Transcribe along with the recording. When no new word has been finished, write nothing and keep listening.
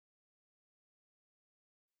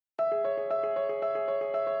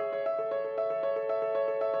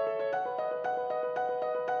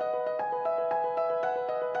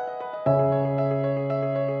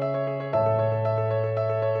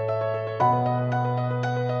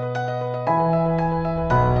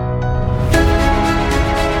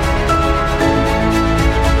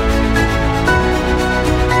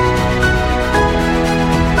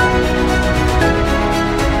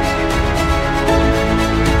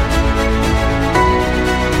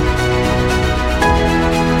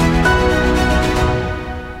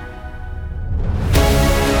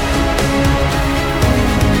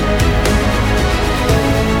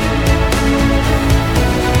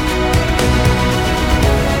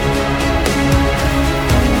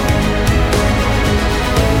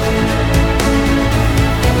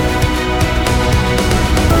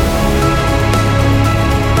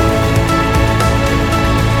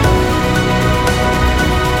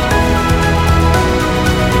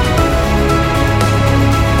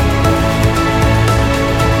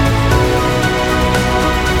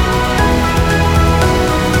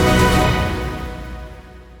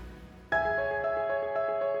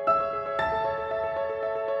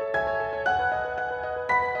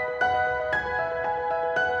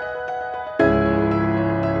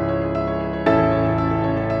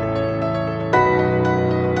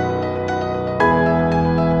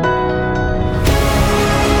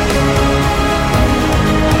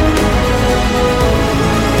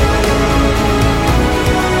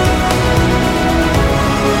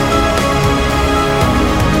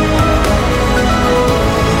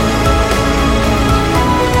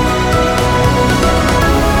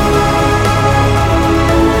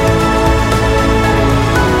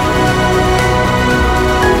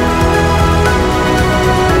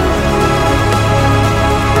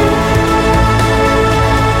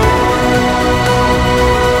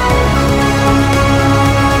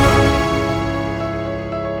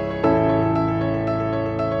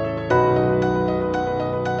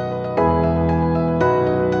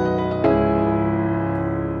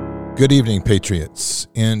Good evening, Patriots.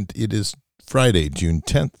 And it is Friday, June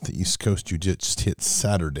 10th. The East Coast, you just hit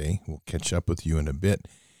Saturday. We'll catch up with you in a bit.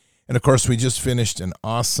 And, of course, we just finished an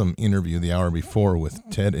awesome interview the hour before with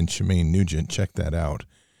Ted and Shemaine Nugent. Check that out.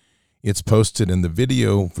 It's posted, and the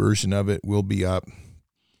video version of it will be up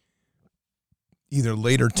either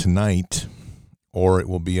later tonight or it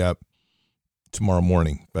will be up tomorrow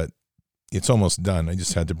morning. But it's almost done. I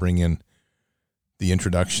just had to bring in the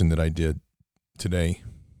introduction that I did today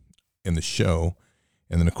in the show,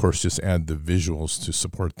 and then, of course, just add the visuals to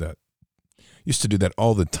support that. Used to do that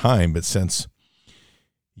all the time, but since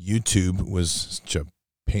YouTube was such a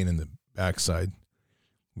pain in the backside,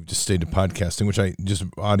 we just stayed to podcasting, just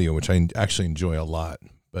audio, which I actually enjoy a lot.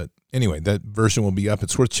 But anyway, that version will be up.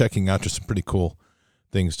 It's worth checking out. There's some pretty cool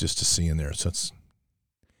things just to see in there. So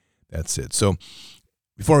that's it. So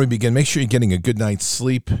before we begin, make sure you're getting a good night's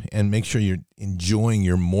sleep and make sure you're enjoying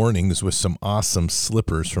your mornings with some awesome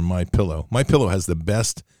slippers from MyPillow. MyPillow has the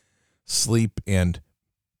best sleep and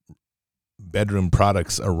bedroom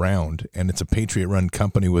products around, and it's a Patriot-run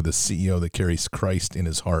company with a CEO that carries Christ in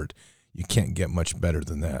his heart. You can't get much better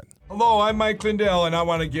than that. Hello, I'm Mike Lindell, and I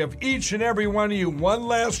want to give each and every one of you one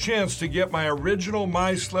last chance to get my original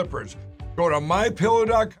My Slippers. Go to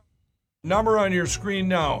MyPillow.com, number on your screen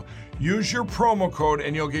now. Use your promo code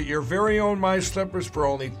and you'll get your very own My Slippers for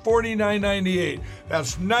only $49.98.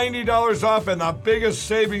 That's $90 off and the biggest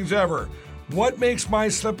savings ever. What makes My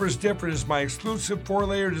Slippers different is my exclusive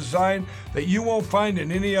 4-layer design that you won't find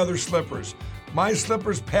in any other slippers. My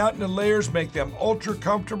Slippers' patented layers make them ultra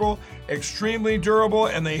comfortable, extremely durable,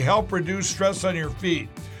 and they help reduce stress on your feet.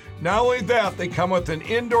 Not only that, they come with an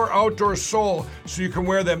indoor-outdoor sole so you can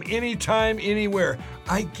wear them anytime, anywhere.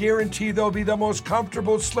 I guarantee they'll be the most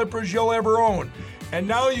comfortable slippers you'll ever own. And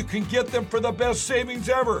now you can get them for the best savings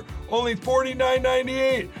ever, only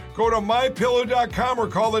 $49.98. Go to MyPillow.com or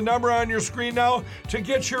call the number on your screen now to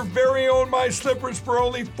get your very own My Slippers for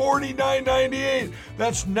only $49.98.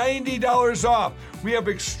 That's $90 off. We have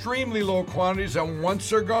extremely low quantities, and once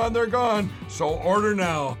they're gone, they're gone. So order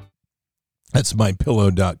now. That's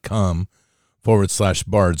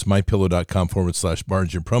MyPillow.com/Bards.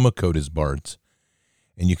 MyPillow.com/Bards. Your promo code is Bards.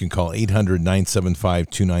 And you can call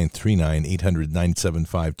 800-975-2939,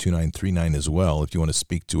 800-975-2939 as well if you want to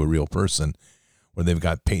speak to a real person, where they've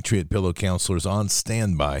got Patriot Pillow counselors on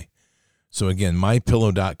standby. So again,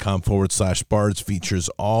 MyPillow.com/Bards features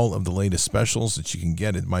all of the latest specials that you can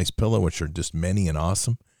get at MyPillow, which are just many and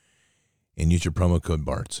awesome. And use your promo code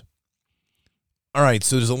Bards. All right,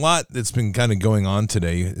 so there's a lot that's been kind of going on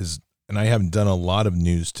today, and I haven't done a lot of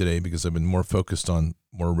news today because I've been more focused on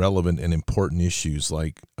more relevant and important issues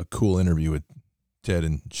like a cool interview with Ted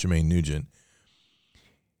and Shemaine Nugent.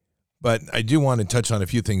 But I do want to touch on a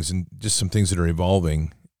few things and just some things that are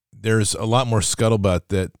evolving. There's a lot more scuttlebutt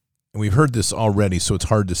that, and we've heard this already, so it's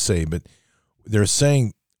hard to say, but they're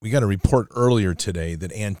saying, we got a report earlier today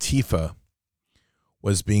that Antifa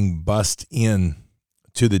was being bussed in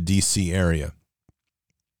to the D.C. area.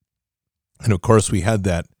 And, of course, we had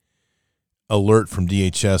that alert from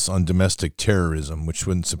DHS on domestic terrorism, which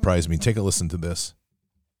wouldn't surprise me. Take a listen to this.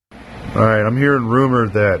 All right, I'm hearing rumor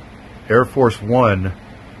that Air Force One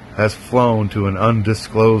has flown to an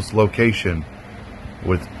undisclosed location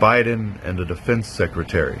with Biden and the defense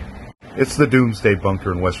secretary. It's the Doomsday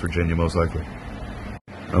Bunker in West Virginia, most likely.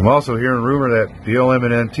 I'm also hearing rumor that BLM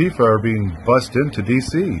and Antifa are being bussed into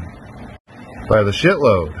D.C. by the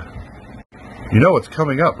shitload. You know what's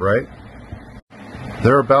coming up, right?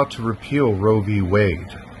 They're about to repeal Roe v. Wade.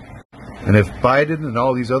 And if Biden and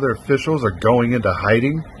all these other officials are going into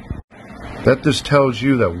hiding, that just tells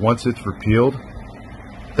you that once it's repealed,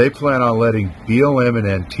 they plan on letting BLM and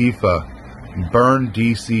Antifa burn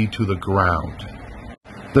D.C. to the ground.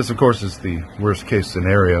 This, of course, is the worst case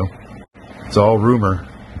scenario. It's all rumor.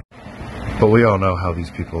 But we all know how these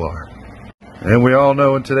people are. And we all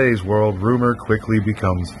know in today's world, rumor quickly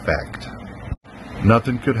becomes fact.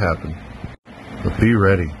 Nothing could happen. But be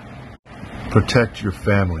ready. Protect your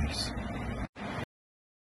families.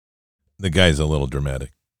 The guy's a little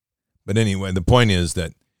dramatic. But anyway, the point is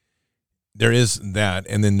that there is that,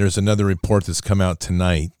 and then there's another report that's come out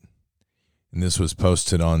tonight, and this was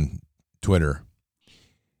posted on Twitter,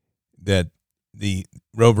 that the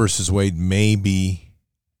Roe versus Wade may be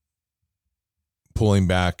pulling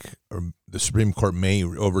back, or the Supreme Court may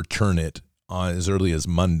overturn it on as early as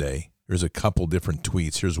Monday. There's a couple different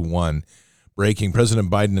tweets. Here's one. Breaking,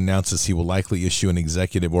 President Biden announces he will likely issue an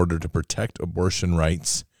executive order to protect abortion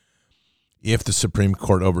rights if the Supreme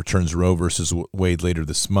Court overturns Roe versus Wade later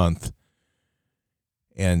this month.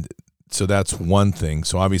 And so that's one thing.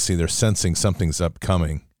 So obviously they're sensing something's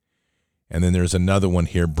upcoming. And then there's another one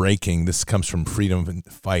here, breaking. This comes from Freedom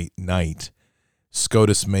Fight Night.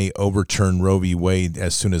 SCOTUS may overturn Roe v. Wade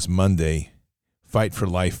as soon as Monday. Fight for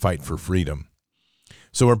life, fight for freedom.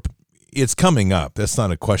 So it's coming up. That's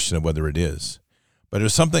not a question of whether it is. But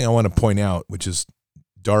there's something I want to point out, which is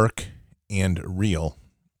dark and real.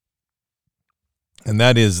 And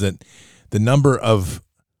that is that the number of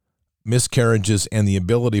miscarriages and the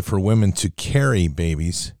ability for women to carry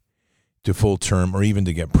babies to full term, or even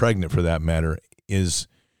to get pregnant for that matter, is,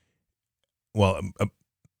 well, let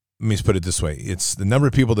me just put it this way. It's the number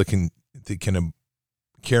of people that can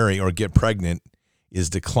carry or get pregnant is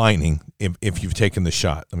declining if you've taken the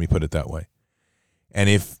shot. Let me put it that way.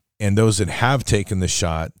 And those that have taken the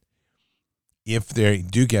shot, if they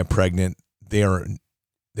do get pregnant, they're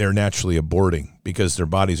naturally aborting because their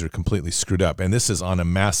bodies are completely screwed up. And this is on a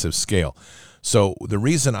massive scale. So the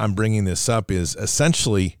reason I'm bringing this up is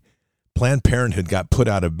essentially Planned Parenthood got put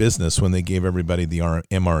out of business when they gave everybody the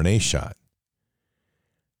mRNA shot.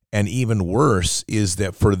 And even worse is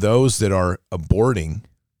that for those that are aborting,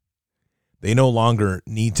 they no longer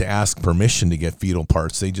need to ask permission to get fetal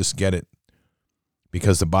parts. They just get it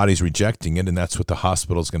because the body's rejecting it, and that's what the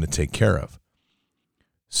hospital is going to take care of.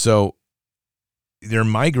 So they're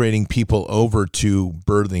migrating people over to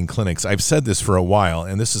birthing clinics. I've said this for a while,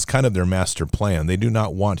 and this is kind of their master plan. They do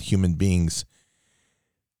not want human beings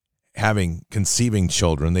conceiving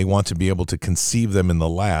children. They want to be able to conceive them in the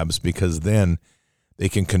labs because then they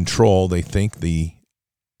can control, they think, the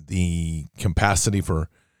capacity for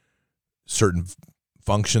certain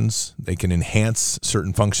functions. They can enhance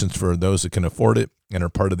certain functions for those that can afford it and are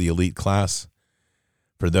part of the elite class.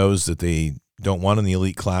 For those that they don't want in the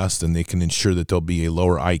elite class, then they can ensure that there'll be a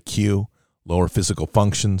lower IQ, lower physical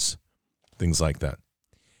functions, things like that.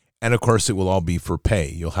 And, of course, it will all be for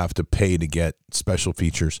pay. You'll have to pay to get special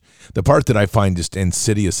features. The part that I find just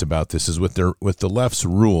insidious about this is with the left's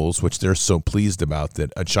rules, which they're so pleased about,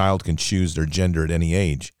 that a child can choose their gender at any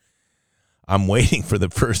age. I'm waiting for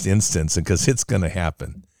the first instance, because it's going to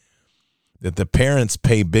happen, that the parents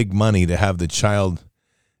pay big money to have the child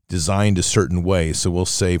designed a certain way. So we'll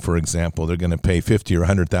say, for example, they're going to pay $50,000 or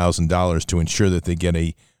 $100,000 to ensure that they get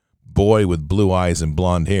a boy with blue eyes and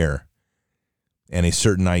blonde hair and a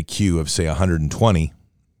certain IQ of, say, 120,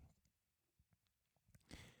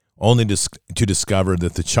 only to discover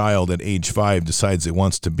that the child at age 5 decides it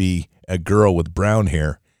wants to be a girl with brown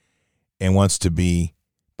hair and wants to be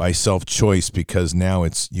by self-choice, because now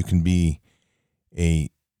you can be a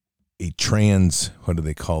trans, what do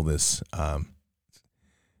they call this?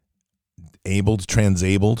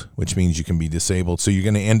 Transabled, which means you can be disabled. So you're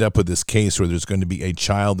going to end up with this case where there's going to be a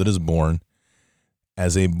child that is born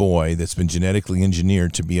as a boy that's been genetically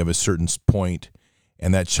engineered to be of a certain point,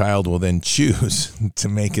 and that child will then choose to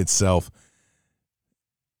make itself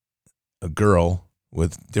a girl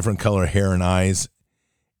with different color hair and eyes,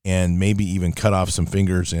 and maybe even cut off some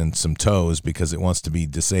fingers and some toes because it wants to be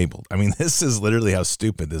disabled. I mean, this is literally how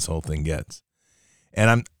stupid this whole thing gets.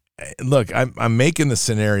 And I'm making the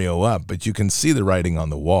scenario up, but you can see the writing on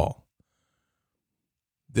the wall.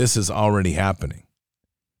 This is already happening.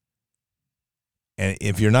 And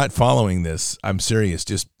if you're not following this, I'm serious,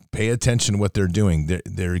 just pay attention to what they're doing.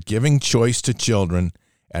 They're giving choice to children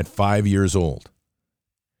at 5 years old.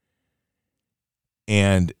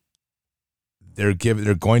 And they're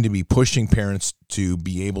going to be pushing parents to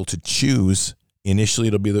be able to choose. Initially,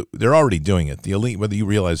 they're already doing it. The elite, whether you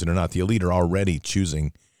realize it or not, the elite are already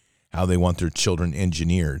choosing how they want their children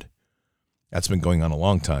engineered. That's been going on a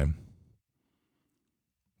long time.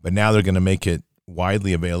 But now they're going to make it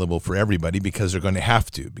widely available for everybody because they're going to have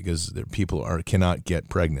to, because people cannot get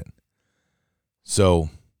pregnant. So,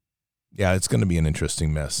 yeah, it's going to be an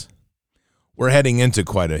interesting mess. We're heading into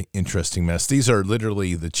quite an interesting mess. These are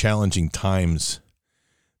literally the challenging times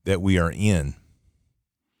that we are in.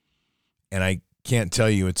 And I can't tell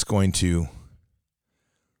you it's going to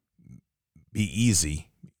be easy.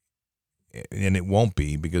 And it won't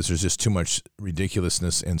be, because there's just too much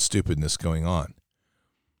ridiculousness and stupidness going on.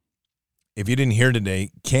 If you didn't hear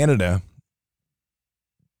today, Canada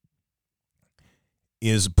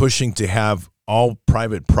is pushing to have all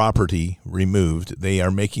private property removed. They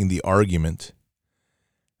are making the argument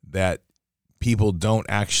that people don't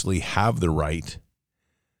actually have the right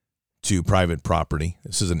to private property.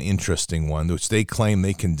 This is an interesting one, which they claim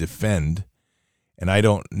they can defend. And I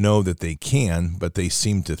don't know that they can, but they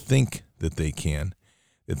seem to think that they can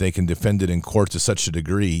defend it in court to such a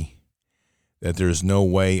degree that there's no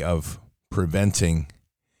way of preventing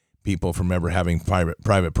people from ever having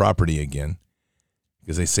private property again,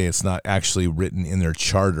 because they say it's not actually written in their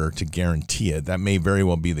charter to guarantee it. That may very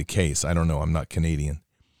well be the case. I don't know. I'm not Canadian.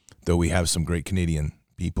 though we have some great Canadian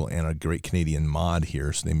people and a great Canadian mod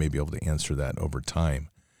here, so they may be able to answer that over time.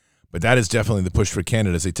 But that is definitely the push for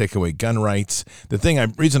Canada as they take away gun rights.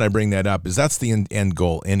 The reason I bring that up is that's the end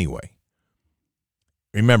goal anyway.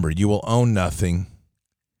 Remember, you will own nothing,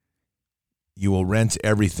 you will rent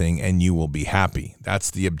everything, and you will be happy.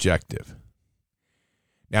 That's the objective.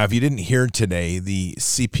 Now, if you didn't hear today, the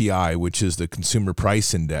CPI, which is the Consumer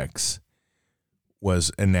Price Index,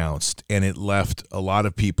 was announced, and it left a lot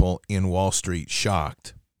of people in Wall Street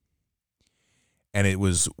shocked. And it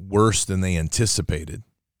was worse than they anticipated.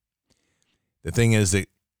 The thing is that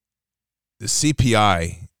the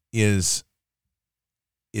CPI is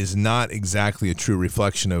not exactly a true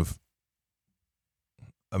reflection of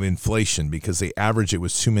inflation because they average it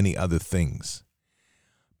with too many other things.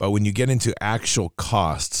 But when you get into actual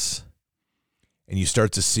costs and you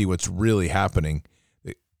start to see what's really happening,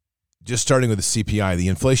 just starting with the CPI, the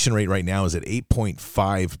inflation rate right now is at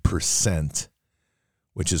 8.5%,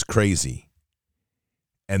 which is crazy.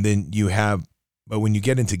 And then but when you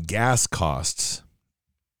get into gas costs,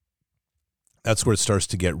 that's where it starts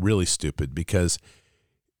to get really stupid because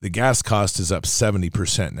the gas cost is up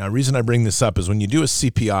 70%. Now, the reason I bring this up is when you do a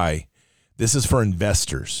CPI, this is for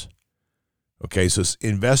investors. Okay, so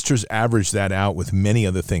investors average that out with many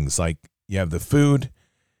other things. Like you have the food,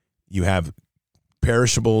 you have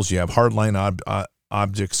perishables, you have hardline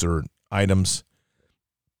objects or items.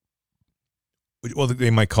 Well,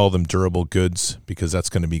 they might call them durable goods because that's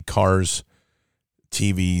going to be cars,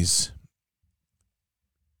 TVs,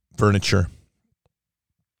 furniture.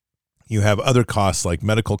 You have other costs like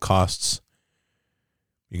medical costs.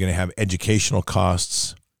 You're going to have educational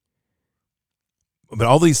costs. But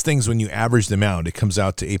all these things, when you average them out, it comes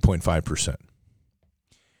out to 8.5%.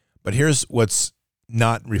 But here's what's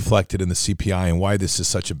not reflected in the CPI and why this is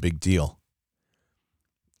such a big deal.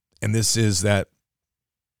 And this is that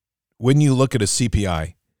when you look at a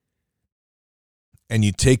CPI and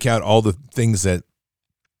you take out all the things that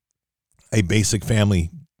a basic family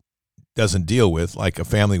doesn't deal with, like a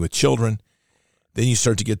family with children, then you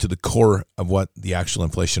start to get to the core of what the actual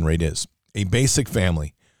inflation rate is. A basic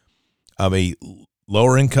family of a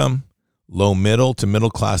lower income, low middle to middle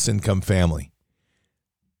class income family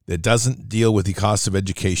that doesn't deal with the cost of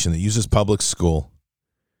education, that uses public school,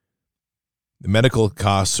 the medical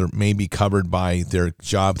costs are maybe covered by their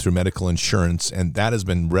job through medical insurance, and that has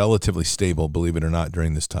been relatively stable, believe it or not,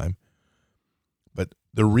 during this time. But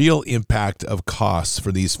the real impact of costs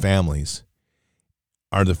for these families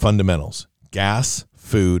are the fundamentals: gas,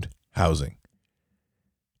 food, housing.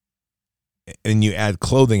 And you add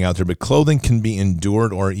clothing out there, but clothing can be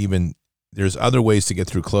endured, or even there's other ways to get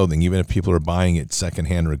through clothing, even if people are buying it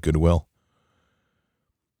secondhand or at Goodwill.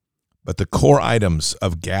 But the core items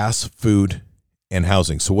of gas, food, and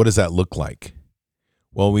housing. So what does that look like?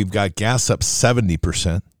 Well, we've got gas up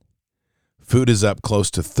 70%. Food is up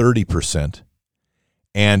close to 30%.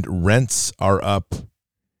 And rents are up.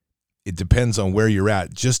 It depends on where you're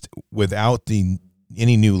at. Just without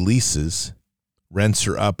any new leases, rents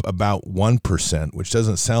are up about 1%, which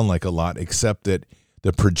doesn't sound like a lot, except that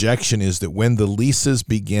the projection is that when the leases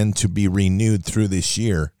begin to be renewed through this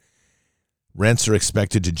year, rents are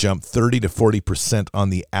expected to jump 30 to 40% on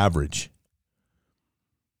the average.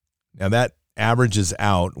 Now, that averages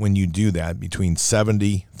out when you do that between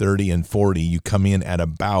 70, 30, and 40. You come in at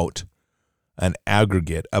about an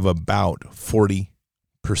aggregate of about 40%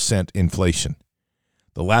 inflation.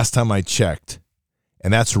 The last time I checked,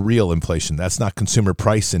 and that's real inflation. That's not consumer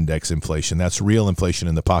price index inflation. That's real inflation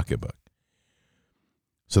in the pocketbook.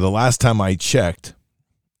 So the last time I checked,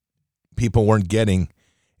 people weren't getting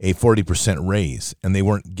a 40% raise, and they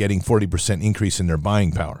weren't getting 40% increase in their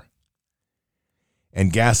buying power.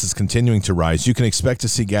 And gas is continuing to rise. You can expect to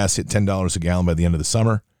see gas hit $10 a gallon by the end of the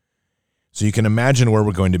summer. So you can imagine where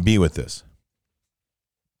we're going to be with this.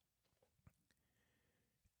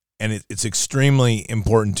 And it's extremely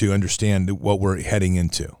important to understand what we're heading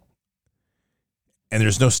into. And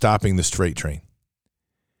there's no stopping this freight train.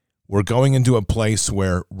 We're going into a place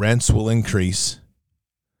where rents will increase.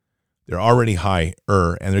 They're already higher,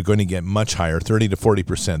 and they're going to get much higher, 30 to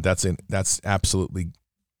 40%. That's absolutely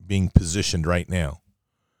being positioned right now.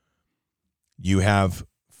 You have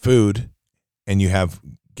food and you have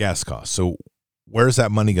gas costs. So where's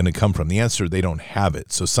that money going to come from? The answer, they don't have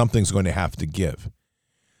it. So something's going to have to give.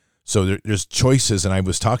 So there's choices, and I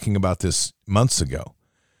was talking about this months ago.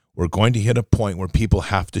 We're going to hit a point where people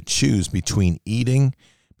have to choose between eating,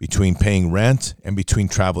 between paying rent, and between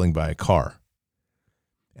traveling by a car.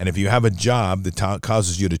 And if you have a job that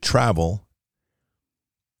causes you to travel,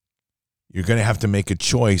 You're going to have to make a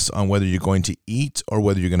choice on whether you're going to eat or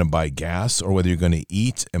whether you're going to buy gas, or whether you're going to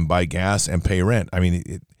eat and buy gas and pay rent. I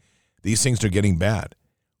mean, these things are getting bad.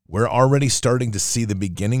 We're already starting to see the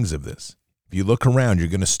beginnings of this. If you look around, you're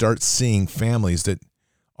going to start seeing families that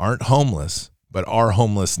aren't homeless, but are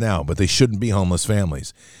homeless now, but they shouldn't be homeless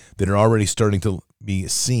families, that are already starting to be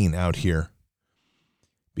seen out here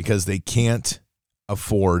because they can't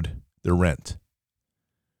afford the rent.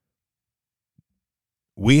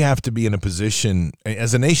 We have to be in a position,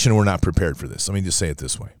 as a nation, we're not prepared for this. Let me just say it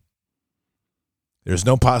this way. There's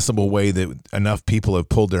no possible way that enough people have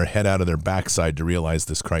pulled their head out of their backside to realize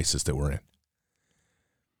this crisis that we're in.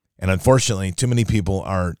 And unfortunately, too many people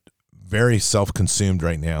are very self-consumed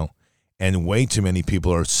right now, and way too many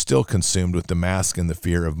people are still consumed with the mask and the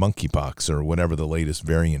fear of monkeypox or whatever the latest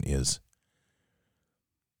variant is.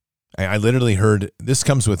 I literally heard, this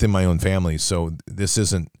comes within my own family, so this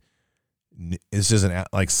isn't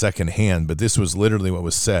like secondhand, but this was literally what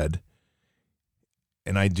was said.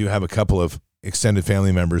 And I do have a couple of extended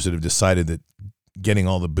family members that have decided that getting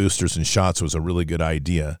all the boosters and shots was a really good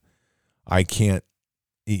idea. I can't,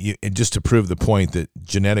 just to prove the point that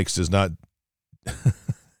genetics does not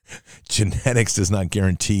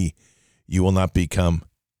guarantee you will not become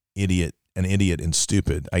an idiot and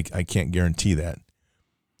stupid. I can't guarantee that.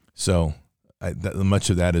 So much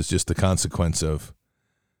of that is just the consequence of,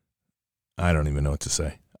 I don't even know what to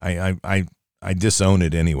say. I disown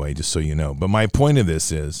it anyway, just so you know. But my point of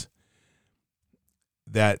this is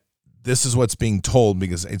that this is what's being told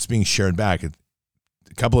because it's being shared back. A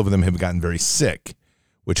couple of them have gotten very sick,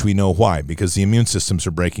 which we know why, because the immune systems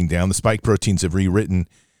are breaking down. The spike proteins have rewritten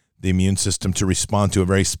the immune system to respond to a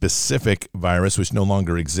very specific virus, which no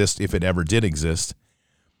longer exists if it ever did exist.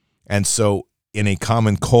 And so in a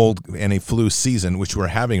common cold and a flu season, which we're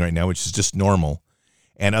having right now, which is just normal,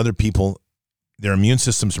 and other people, their immune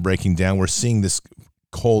systems are breaking down, we're seeing this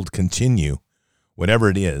cold continue, whatever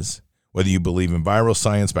it is, whether you believe in viral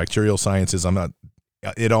science, bacterial sciences,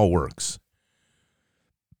 it all works.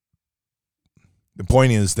 The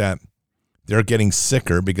point is that they're getting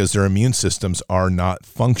sicker because their immune systems are not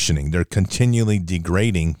functioning. They're continually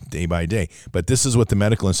degrading day by day. But this is what the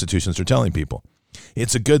medical institutions are telling people.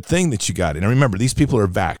 It's a good thing that you got it. And remember, these people are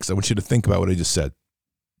vaxxed. I want you to think about what I just said.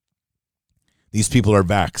 These people are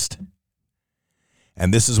vaxxed.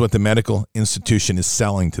 And this is what the medical institution is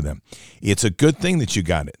selling to them. It's a good thing that you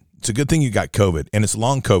got it. It's a good thing you got COVID. And it's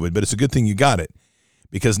long COVID, but it's a good thing you got it.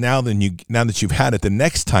 Because now that you've had it, the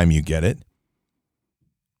next time you get it,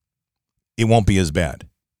 it won't be as bad.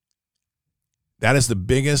 That is the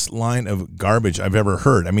biggest line of garbage I've ever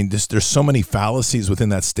heard. I mean, there's so many fallacies within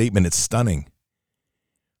that statement. It's stunning.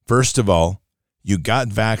 First of all, you got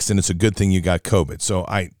vaxxed and it's a good thing you got COVID. So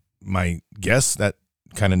my guess, that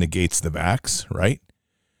kind of negates the vax, right?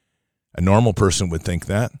 A normal person would think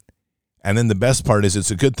that. And then the best part is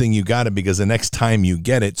it's a good thing you got it because the next time you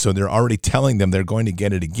get it, so they're already telling them they're going to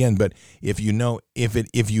get it again. But if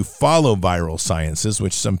you follow viral sciences,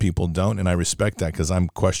 which some people don't, and I respect that because I'm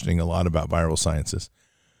questioning a lot about viral sciences.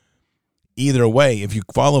 Either way, if you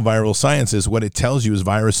follow viral sciences, what it tells you is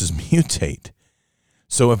viruses mutate.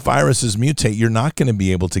 So if viruses mutate, you're not going to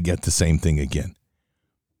be able to get the same thing again.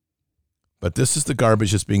 But this is the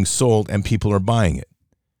garbage that's being sold and people are buying it.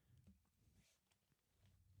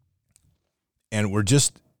 And we're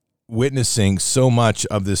just witnessing so much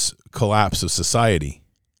of this collapse of society.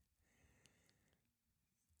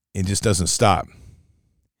 It just doesn't stop.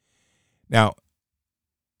 Now,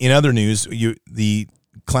 in other news, the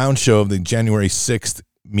clown show of the January 6th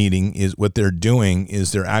meeting is what they're doing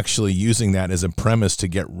is they're actually using that as a premise to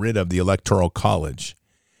get rid of the Electoral College.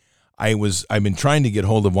 I've been trying to get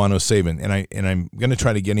hold of Juan O'Savin, and I'm going to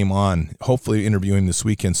try to get him on, hopefully interview him this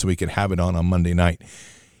weekend so we can have it on Monday night.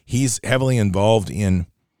 He's heavily involved in,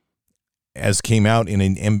 as came out in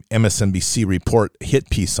an MSNBC report, hit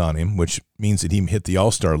piece on him, which means that he hit the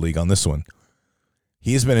All-Star League on this one.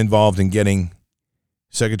 He's been involved in getting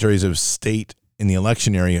secretaries of state in the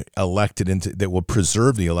election area elected that will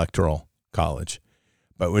preserve the Electoral College.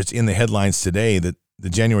 But it's in the headlines today that the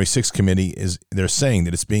January 6th committee they're saying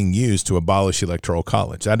that it's being used to abolish the Electoral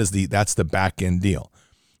College. That's the back end deal.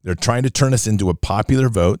 They're trying to turn us into a popular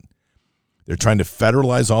vote. They're trying to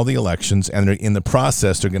federalize all the elections, and in the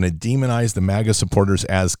process, they're going to demonize the MAGA supporters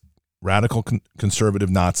as radical conservative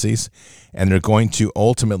Nazis, and they're going to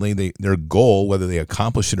ultimately, their goal, whether they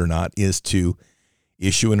accomplish it or not, is to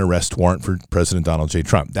issue an arrest warrant for President Donald J.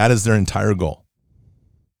 Trump. That is their entire goal.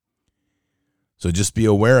 So just be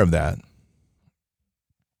aware of that,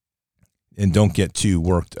 and don't get too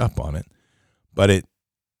worked up on it. But it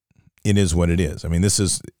is what it is. I mean,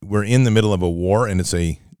 we're in the middle of a war, and it's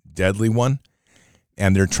a deadly one,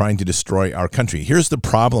 and they're trying to destroy our country. Here's the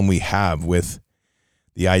problem we have with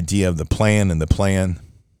the idea of the plan and the plan.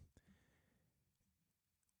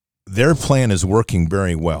 Their plan is working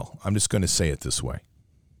very well. I'm just going to say it this way.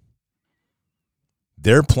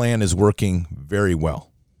 Their plan is working very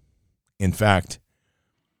well. In fact,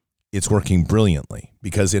 it's working brilliantly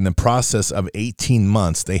because in the process of 18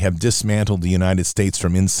 months, they have dismantled the United States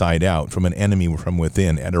from inside out, from an enemy from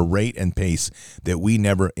within, at a rate and pace that we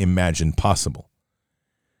never imagined possible.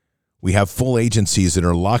 We have full agencies that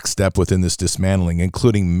are lockstep within this dismantling,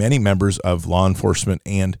 including many members of law enforcement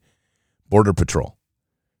and Border Patrol.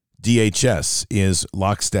 DHS is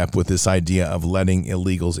lockstep with this idea of letting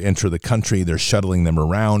illegals enter the country. They're shuttling them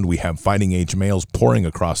around. We have fighting age males pouring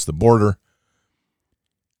across the border.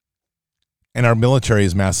 And our military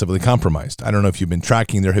is massively compromised. I don't know if you've been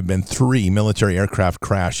tracking. There have been 3 military aircraft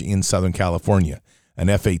crash in Southern California, an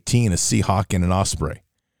F-18, a Seahawk, and an Osprey.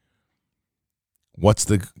 What's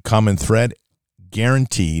the common thread?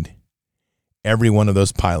 Guaranteed every one of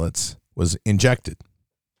those pilots was injected.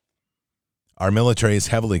 Our military is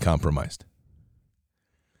heavily compromised.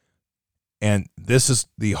 And this is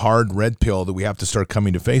the hard red pill that we have to start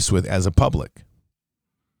coming to face with as a public.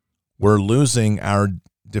 We're losing our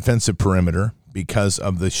defensive perimeter because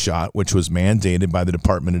of the shot, which was mandated by the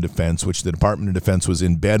Department of Defense, which the Department of Defense was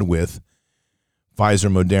in bed with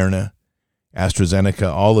Pfizer, Moderna, AstraZeneca,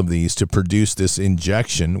 all of these to produce this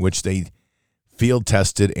injection, which they field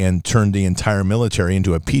tested and turned the entire military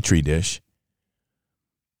into a petri dish.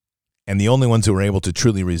 And the only ones who were able to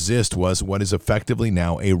truly resist was what is effectively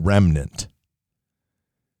now a remnant.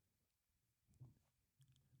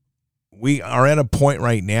 We are at a point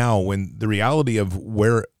right now when the reality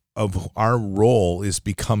of our role is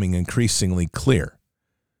becoming increasingly clear.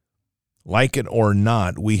 Like it or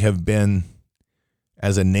not, we have been,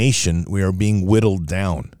 as a nation, we are being whittled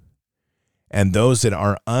down. And those that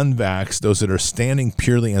are unvaxxed, those that are standing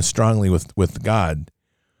purely and strongly with God,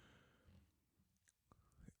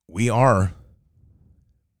 we are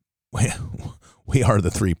the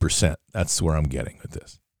 3%. That's where I'm getting with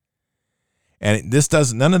this. And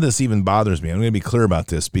none of this even bothers me. I'm going to be clear about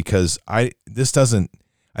this because I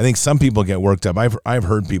think some people get worked up. I've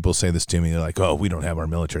heard people say this to me. They're like, "Oh, we don't have our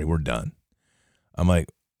military. We're done." I'm like,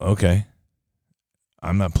 okay,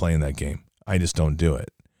 I'm not playing that game. I just don't do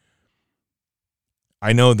it.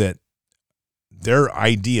 I know that their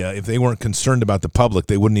idea, if they weren't concerned about the public,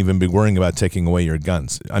 they wouldn't even be worrying about taking away your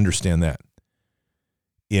guns. Understand that.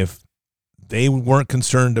 If they weren't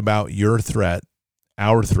concerned about your threat,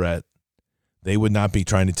 our threat, they would not be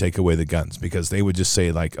trying to take away the guns because they would just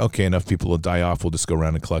say like, okay, enough people will die off. We'll just go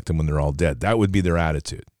around and collect them when they're all dead. That would be their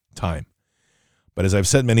attitude. Time. But as I've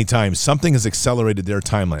said many times, something has accelerated their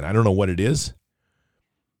timeline. I don't know what it is.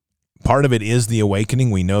 Part of it is the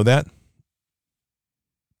awakening. We know that.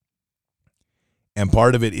 And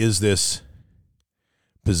part of it is this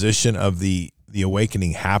position of the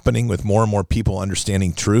awakening happening with more and more people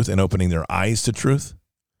understanding truth and opening their eyes to truth.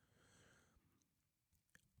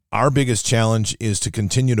 Our biggest challenge is to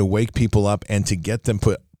continue to wake people up and to get them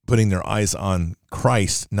putting their eyes on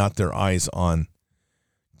Christ, not their eyes on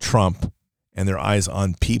Trump and their eyes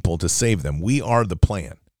on people to save them. We are the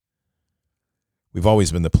plan. We've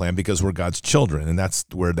always been the plan because we're God's children, and that's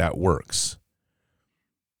where that works.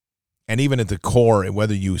 And even at the core,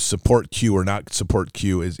 whether you support Q or not support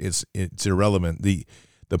Q, it's irrelevant. The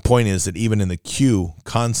point is that even in the Q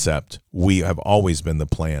concept, we have always been the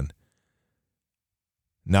plan,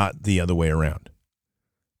 not the other way around.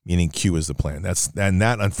 Meaning Q is the plan. And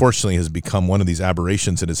that unfortunately has become one of these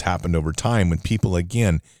aberrations that has happened over time when people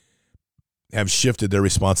again have shifted their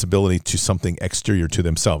responsibility to something exterior to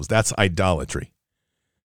themselves. That's idolatry.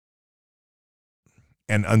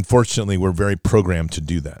 And unfortunately, we're very programmed to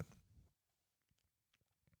do that.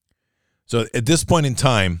 So at this point in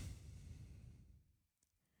time,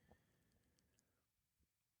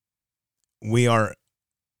 we are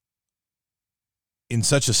in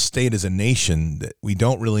such a state as a nation that we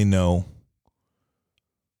don't really know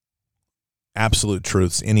absolute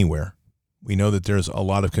truths anywhere. We know that there's a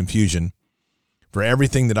lot of confusion. For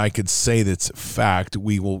everything that I could say that's fact, I'm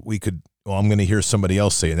going to hear somebody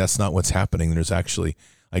else say it. That's not what's happening. There's actually,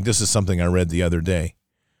 this is something I read the other day,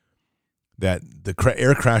 that the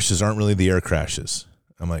air crashes aren't really the air crashes.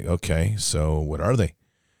 I'm like, okay, so what are they?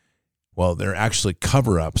 Well, they're actually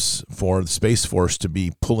cover-ups for the Space Force to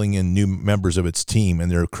be pulling in new members of its team,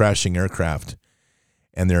 and they're crashing aircraft.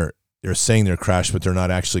 And they're saying they're crashed, but they're not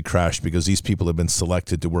actually crashed because these people have been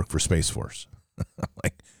selected to work for Space Force.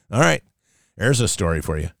 Like, all right, there's a story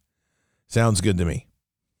for you. Sounds good to me.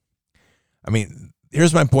 I mean,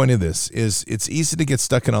 here's my point of this is it's easy to get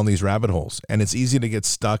stuck in all these rabbit holes, and it's easy to get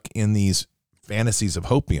stuck in these fantasies of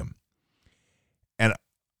hopium. And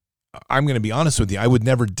I'm going to be honest with you, I would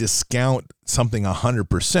never discount something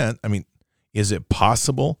 100%. I mean, is it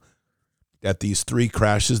possible that these three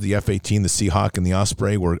crashes, the F-18, the Seahawk, and the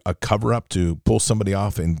Osprey, were a cover-up to pull somebody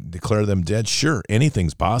off and declare them dead? Sure,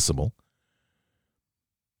 anything's possible.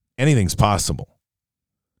 Anything's possible.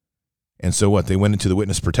 And so what? They went into the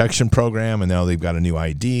witness protection program, and now they've got a new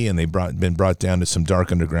ID, and they've been brought down to some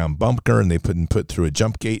dark underground bunker, and they've been put through a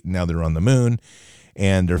jump gate, and now they're on the moon,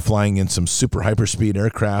 and they're flying in some super hyperspeed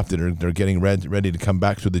aircraft that they're getting ready to come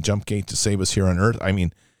back through the jump gate to save us here on Earth. I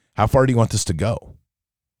mean, how far do you want this to go?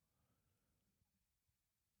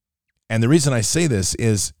 And the reason I say this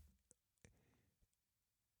is,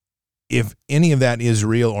 if any of that is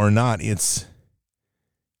real or not, it's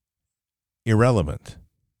irrelevant.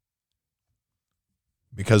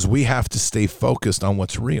 Because we have to stay focused on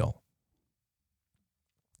what's real.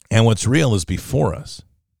 And what's real is before us.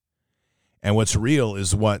 And what's real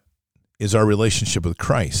is what is our relationship with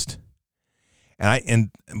Christ.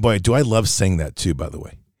 And boy, do I love saying that too, by the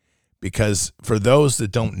way. Because for those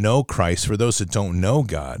that don't know Christ, for those that don't know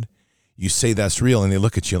God, you say that's real, and they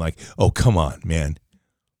look at you like, oh, come on, man.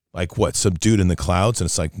 Like what, some dude in the clouds? And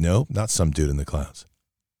it's like, no, not some dude in the clouds.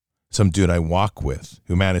 Some dude I walk with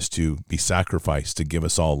who managed to be sacrificed to give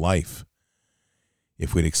us all life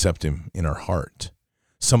if we'd accept him in our heart.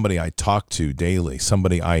 Somebody I talk to daily.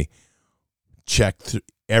 Somebody I check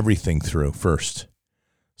everything through first.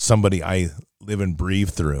 Somebody I live and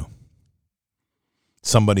breathe through.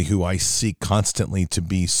 Somebody who I seek constantly to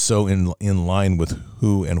be so in line with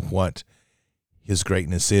who and what his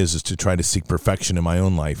greatness is to try to seek perfection in my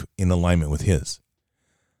own life in alignment with his.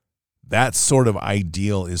 That sort of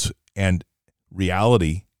ideal and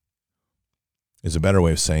reality is a better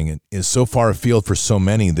way of saying it, is so far afield for so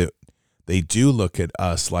many that they do look at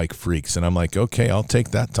us like freaks. And I'm like, okay, I'll take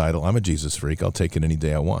that title. I'm a Jesus freak. I'll take it any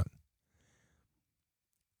day I want.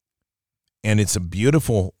 And it's a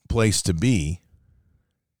beautiful place to be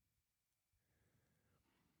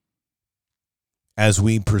as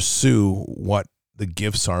we pursue what the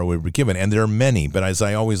gifts are we were given. And there are many, but as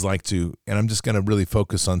I always like to, and I'm just going to really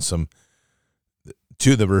focus on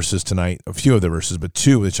two of the verses tonight, a few of the verses, but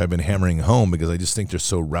two which I've been hammering home because I just think they're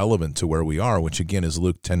so relevant to where we are, which again is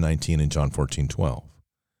Luke 10:19 and John 14:12.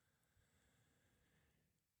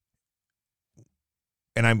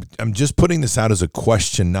 And I'm just putting this out as a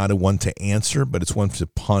question, not a one to answer, but it's one to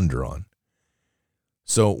ponder on.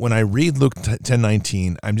 So when I read Luke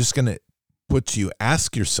 10:19, I'm just going to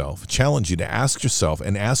challenge you to ask yourself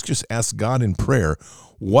and ask God in prayer,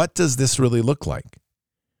 what does this really look like?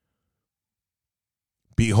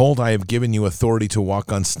 Behold, I have given you authority to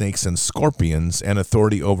walk on snakes and scorpions and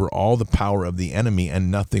authority over all the power of the enemy,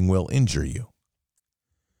 and nothing will injure you.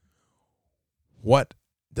 What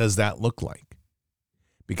does that look like?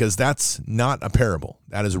 Because that's not a parable.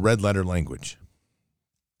 That is red letter language.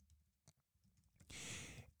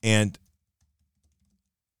 And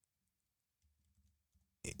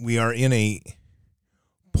we are in a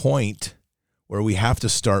point where we have to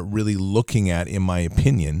start really looking at, in my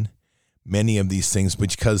opinion, many of these things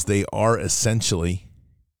because they are essentially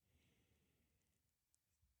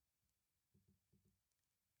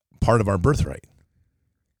part of our birthright.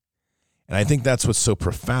 And I think that's what's so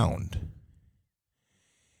profound.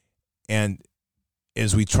 And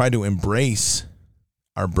as we try to embrace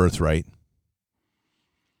our birthright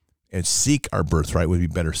and seek our birthright would be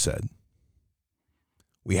better said,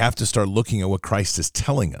 we have to start looking at what Christ is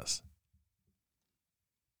telling us.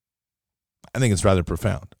 I think it's rather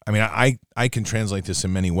profound. I mean, I can translate this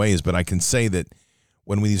in many ways, but I can say that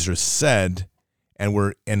when these are said and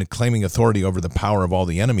we're claiming authority over the power of all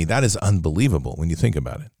the enemy, that is unbelievable when you think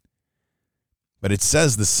about it. But it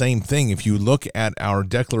says the same thing. If you look at our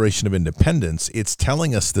Declaration of Independence, it's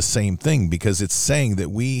telling us the same thing because it's saying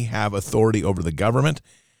that we have authority over the government,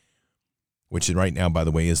 which right now, by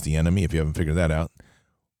the way, is the enemy, if you haven't figured that out.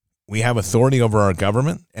 We have authority over our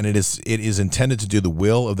government, and it is intended to do the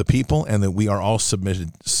will of the people, and that we are all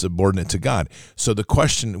subordinate to God. So the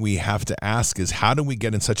question we have to ask is, how do we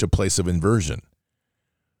get in such a place of inversion?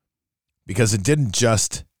 Because it didn't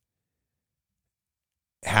just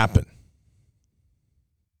happen.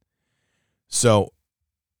 So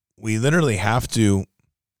we literally have to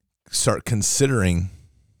start considering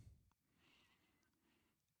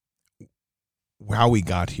how we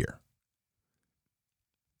got here.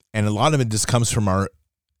 And a lot of it just comes from our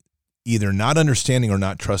either not understanding or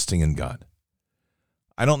not trusting in God.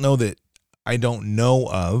 I don't know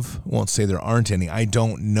of, won't say there aren't any, I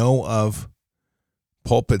don't know of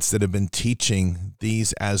pulpits that have been teaching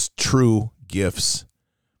these as true gifts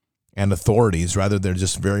and authorities. Rather, they're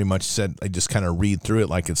just very much said, I just kind of read through it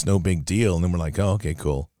like it's no big deal. And then we're like, oh, okay,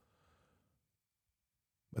 cool.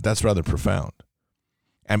 But that's rather profound.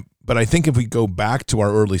 But I think if we go back to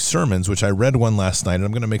our early sermons, which I read one last night, and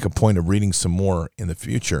I'm going to make a point of reading some more in the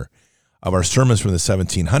future of our sermons from the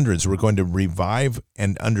 1700s, we're going to revive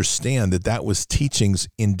and understand that that was teachings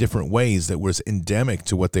in different ways that was endemic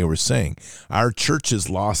to what they were saying. Our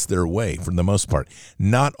churches lost their way for the most part.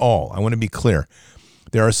 Not all. I want to be clear.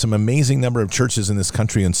 There are some amazing number of churches in this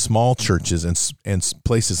country and small churches and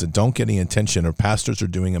places that don't get any attention, or pastors are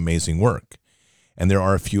doing amazing work. And there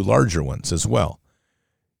are a few larger ones as well.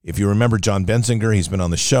 If you remember John Benzinger, he's been on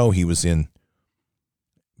the show. He was in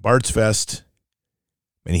Bard's Fest.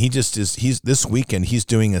 And he's this weekend, he's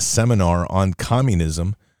doing a seminar on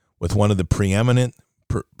communism with one of the preeminent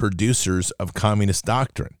producers of communist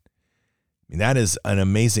doctrine. I mean, that is an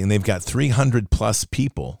amazing, they've got 300 plus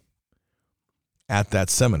people at that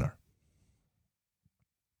seminar.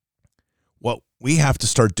 What we have to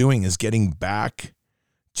start doing is getting back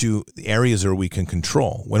to the areas where we can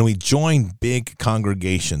control. When we join big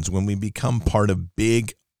congregations, when we become part of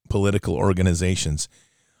big political organizations,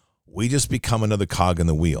 we just become another cog in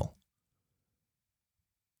the wheel.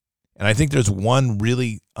 And I think there's one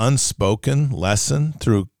really unspoken lesson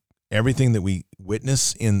through everything that we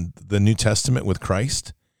witness in the New Testament with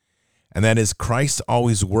Christ. And that is, Christ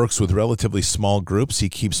always works with relatively small groups. He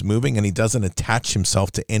keeps moving, and he doesn't attach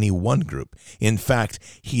himself to any one group. In fact,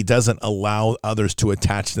 he doesn't allow others to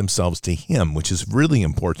attach themselves to him, which is really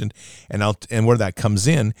important. And where that comes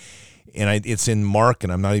in, and it's in Mark,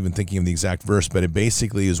 and I'm not even thinking of the exact verse, but it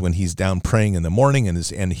basically is when he's down praying in the morning,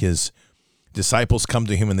 and his disciples come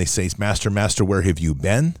to him and they say, Master, Master, where have you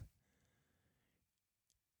been?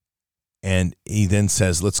 And he then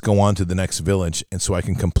says, let's go on to the next village, and so I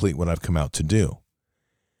can complete what I've come out to do.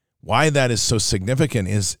 Why that is so significant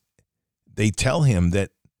is they tell him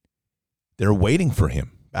that they're waiting for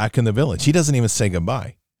him back in the village. He doesn't even say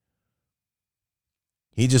goodbye.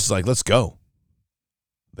 He just like, let's go.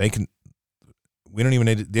 They don't even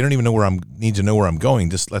know need to know where I'm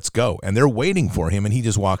going. Just let's go. And they're waiting for him, and he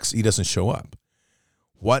just walks. He doesn't show up.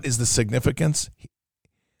 What is the significance?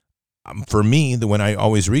 For me, when I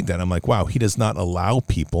always read that, I'm like, wow, he does not allow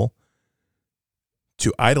people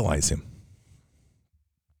to idolize him.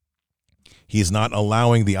 He's not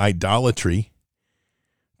allowing the idolatry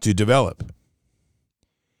to develop.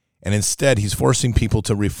 And instead, he's forcing people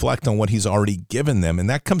to reflect on what he's already given them. And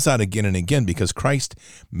that comes out again and again, because Christ,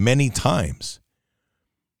 many times,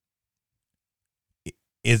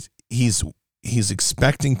 he's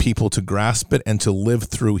expecting people to grasp it and to live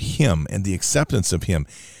through him and the acceptance of him.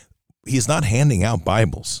 He's not handing out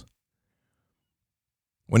Bibles.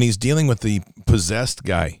 When he's dealing with the possessed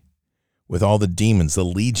guy, with all the demons, the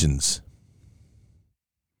legions,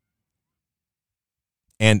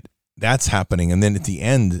 and that's happening. And then at the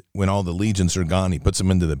end, when all the legions are gone, he puts them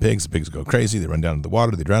into the pigs go crazy, they run down into the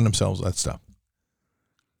water, they drown themselves, that stuff. I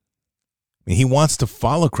mean, he wants to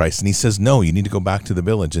follow Christ, and he says, no, you need to go back to the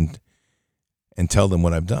village and tell them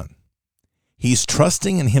what I've done. He's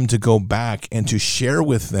trusting in him to go back and to share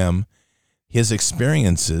with them his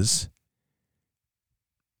experiences,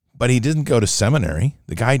 but he didn't go to seminary.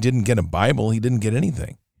 The guy didn't get a Bible. He didn't get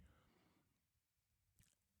anything.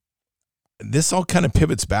 This all kind of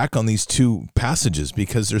pivots back on these two passages,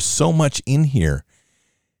 because there's so much in here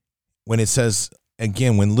when it says,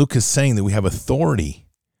 again, when Luke is saying that we have authority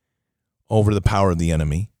over the power of the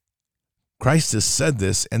enemy. Christ has said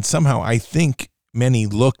this, and somehow I think many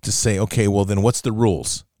look to say, okay, well then what's the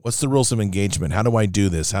rules? What's the rules of engagement? How do I do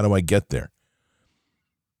this? How do I get there?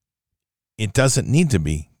 It doesn't need to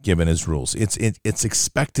be given as rules. It's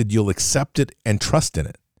expected you'll accept it and trust in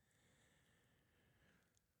it.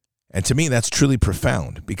 And to me, that's truly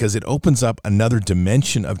profound, because it opens up another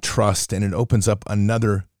dimension of trust, and it opens up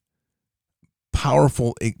another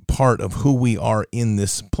powerful part of who we are in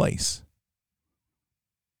this place.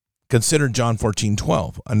 Consider John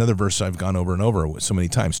 14:12, another verse I've gone over and over so many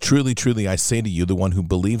times. Truly, truly, I say to you, the one who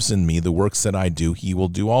believes in me, the works that I do, he will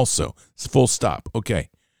do also. It's full stop. Okay.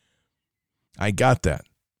 I got that.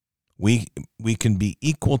 We can be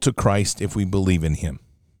equal to Christ if we believe in him.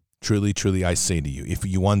 Truly, truly, I say to you, if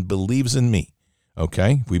one believes in me,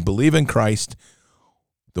 okay? If we believe in Christ,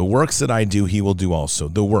 the works that I do, he will do also.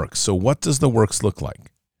 The works. So what does the works look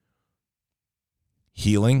like?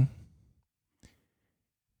 Healing.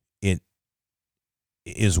 It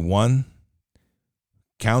is one.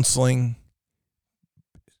 Counseling.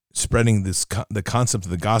 Spreading the concept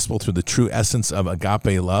of the gospel through the true essence of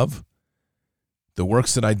agape love. The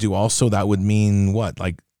works that I do also, that would mean what?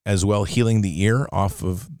 Like as well healing the ear off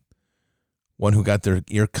of one who got their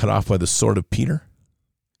ear cut off by the sword of Peter?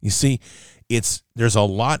 You see, there's a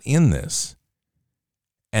lot in this.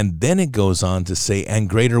 And then it goes on to say, and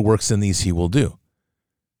greater works than these he will do,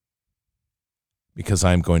 because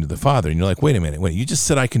I'm going to the Father. And you're like, wait a minute, you just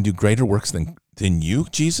said I can do greater works than you,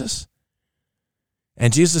 Jesus?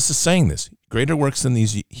 And Jesus is saying this, greater works than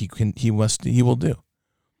these he will do.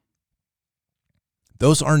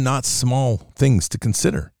 Those are not small things to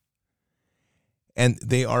consider. And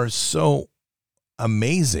they are so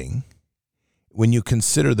amazing when you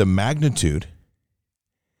consider the magnitude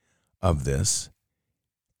of this.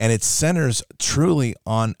 And it centers truly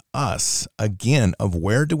on us, again, of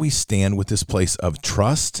where do we stand with this place of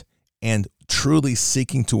trust and truly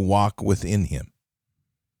seeking to walk within him.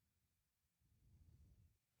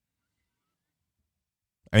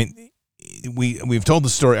 I mean, we've told the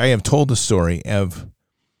story. I have told the story of,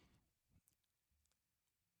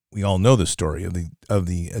 we all know the story of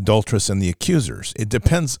the adulteress and the accusers. It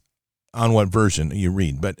depends on what version you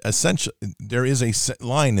read, but essentially there is a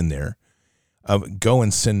line in there of go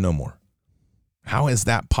and sin no more. How is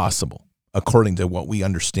that possible according to what we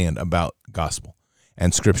understand about gospel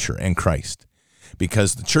and scripture and Christ?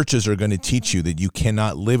 Because the churches are going to teach you that you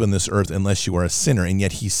cannot live on this earth unless you are a sinner, and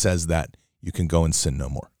yet he says that you can go and sin no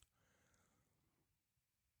more.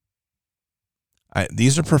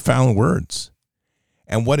 These are profound words.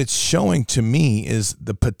 And what it's showing to me is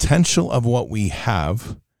the potential of what we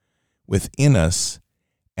have within us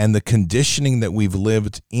and the conditioning that we've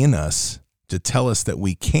lived in us to tell us that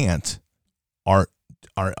we can't are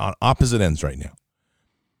on opposite ends right now.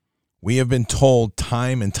 We have been told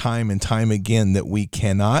time and time and time again that we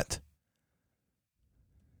cannot.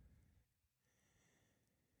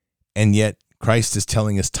 And yet Christ is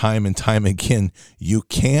telling us time and time again, you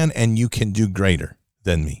can, and you can do greater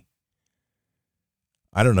than me.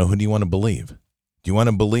 I don't know. Who do you want to believe? Do you want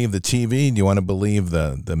to believe the TV? Do you want to believe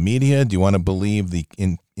the media? Do you want to believe the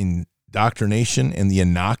indoctrination and the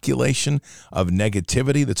inoculation of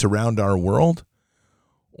negativity that's around our world?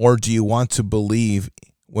 Or do you want to believe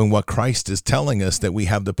when what Christ is telling us that we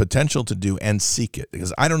have the potential to do and seek it?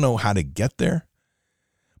 Because I don't know how to get there,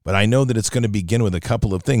 but I know that it's going to begin with a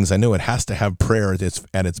couple of things. I know it has to have prayer at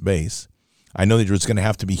its base. I know that there's going to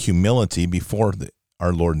have to be humility before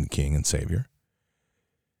our Lord and King and Savior.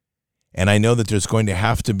 And I know that there's going to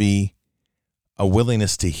have to be a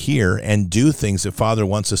willingness to hear and do things that Father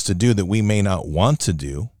wants us to do that we may not want to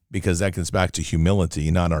do, because that gets back to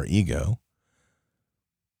humility, not our ego.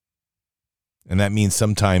 And that means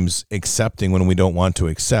sometimes accepting when we don't want to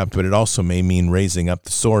accept, but it also may mean raising up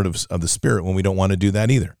the sword of the Spirit when we don't want to do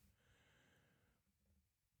that either.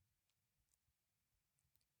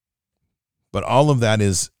 But all of that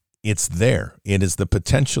it's there. The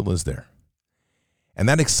potential is there. And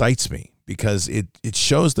that excites me because it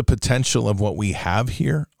shows the potential of what we have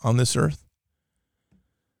here on this earth,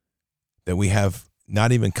 that we have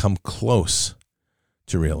not even come close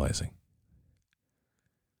to realizing.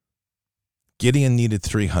 Gideon needed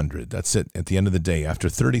 300. That's it. At the end of the day, after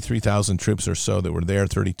 33,000 troops or so that were there,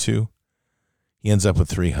 32, he ends up with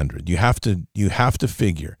 300. You have to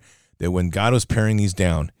figure that when God was paring these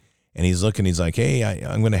down, and he's looking, he's like, hey,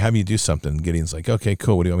 I'm going to have you do something. Gideon's like, okay,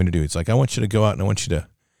 cool. What do you want me to do? It's like, I want you to go out and I want you to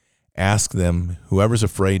ask them, whoever's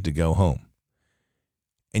afraid, to go home.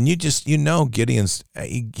 And Gideon's,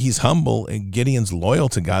 he's humble and Gideon's loyal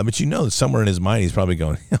to God, but somewhere in his mind, he's probably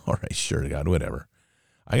going, all right, sure, God, whatever.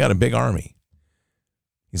 I got a big army.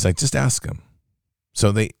 He's like, just ask them.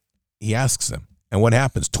 So he asks them. And what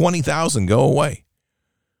happens? 20,000 go away.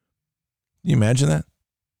 Can you imagine that?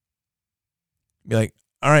 Be like,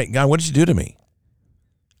 all right, God, what did you do to me?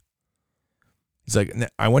 He's like,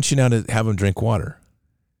 I want you now to have them drink water.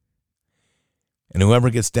 And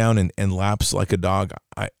whoever gets down and laps like a dog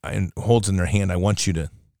and holds in their hand, I want you to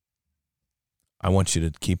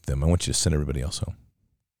keep them. I want you to send everybody else home.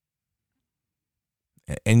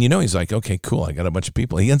 And he's like, okay, cool. I got a bunch of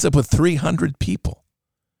people. He ends up with 300 people.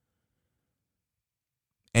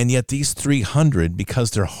 And yet these 300,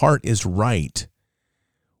 because their heart is right,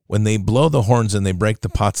 when they blow the horns and they break the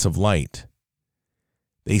pots of light,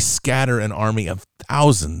 they scatter an army of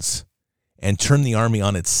thousands and turn the army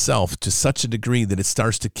on itself to such a degree that it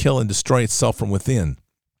starts to kill and destroy itself from within.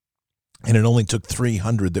 And it only took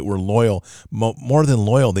 300 that were loyal, more than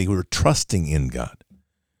loyal, they were trusting in God.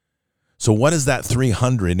 So what is that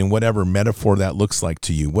 300 in whatever metaphor that looks like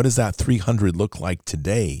to you? What does that 300 look like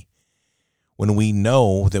today when we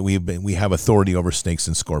know that we have authority over snakes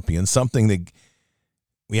and scorpions, something that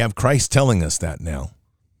we have Christ telling us that now.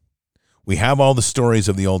 We have all the stories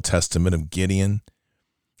of the Old Testament, of Gideon,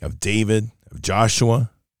 of David, of Joshua.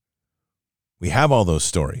 We have all those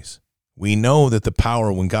stories. We know that the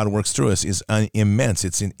power when God works through us is immense.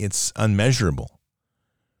 It's unmeasurable.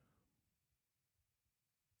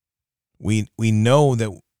 We know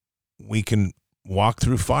that we can walk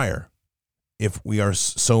through fire if we are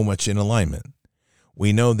so much in alignment.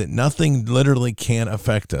 We know that nothing literally can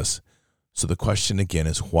affect us. So the question again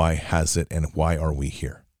is, why has it and why are we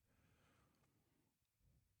here?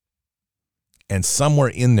 And somewhere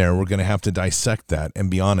in there, we're going to have to dissect that and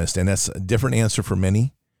be honest. And that's a different answer for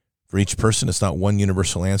many. For each person, it's not one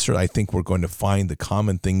universal answer. I think we're going to find the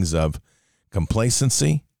common things of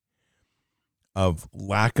complacency, of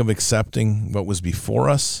lack of accepting what was before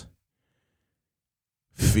us,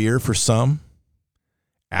 fear for some,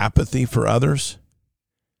 apathy for others,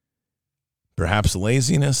 perhaps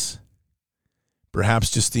laziness, perhaps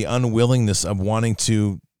just the unwillingness of wanting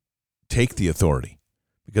to take the authority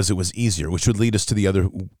because it was easier, which would lead us to the other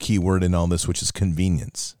key word in all this, which is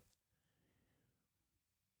convenience.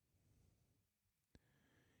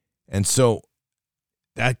 And so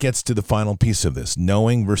that gets to the final piece of this,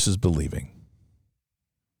 knowing versus believing.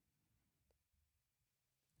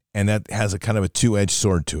 And that has a kind of a two-edged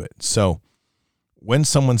sword to it. So when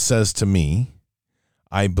someone says to me,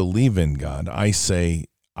 I believe in God, I say,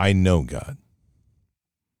 I know God.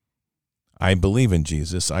 I believe in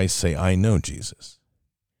Jesus, I say, I know Jesus.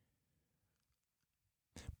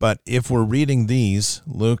 But if we're reading these,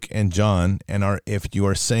 Luke and John, and if you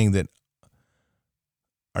are saying that,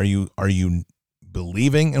 are you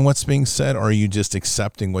believing in what's being said, or are you just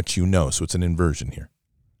accepting what you know? So it's an inversion here.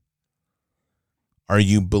 Are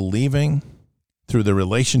you believing through the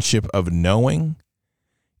relationship of knowing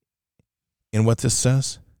in what this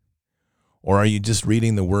says? Or are you just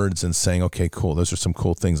reading the words and saying, okay, cool, those are some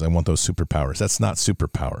cool things. I want those superpowers. That's not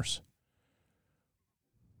superpowers.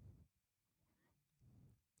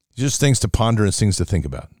 Just things to ponder and things to think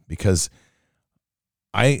about. Because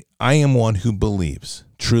I am one who believes,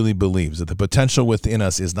 truly believes, that the potential within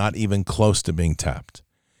us is not even close to being tapped.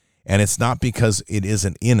 And it's not because it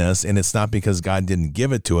isn't in us, and it's not because God didn't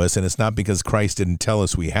give it to us, and it's not because Christ didn't tell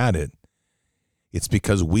us we had it. It's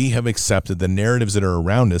because we have accepted the narratives that are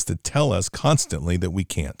around us that tell us constantly that we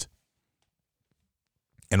can't.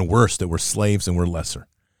 And worse, that we're slaves and we're lesser.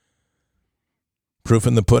 Proof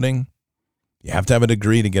in the pudding, you have to have a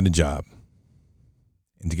degree to get a job.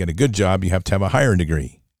 And to get a good job, you have to have a higher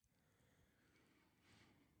degree.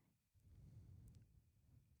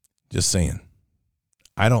 Just saying.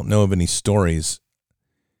 I don't know of any stories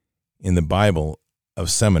in the Bible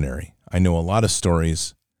of seminary. I know a lot of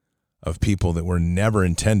stories of people that were never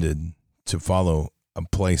intended to follow a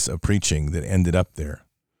place of preaching that ended up there.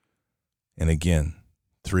 And again,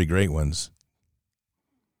 three great ones,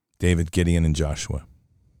 David, Gideon, and Joshua.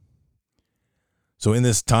 So in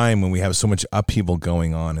this time when we have so much upheaval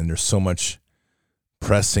going on and there's so much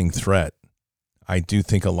pressing threat, I do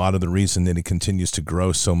think a lot of the reason that it continues to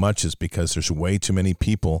grow so much is because there's way too many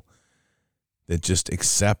people that just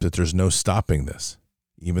accept that there's no stopping this,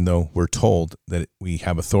 even though we're told that we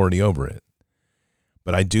have authority over it.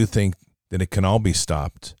 But I do think that it can all be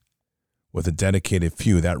stopped with a dedicated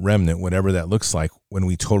few, that remnant, whatever that looks like, when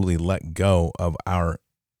we totally let go of our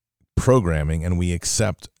programming and we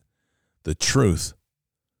accept the truth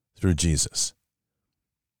through Jesus.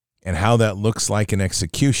 And how that looks like in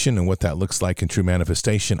execution and what that looks like in true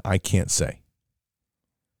manifestation, I can't say.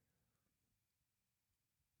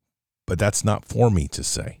 But that's not for me to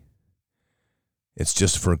say. It's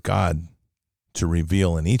just for God to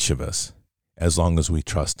reveal in each of us as long as we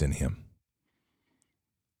trust in him.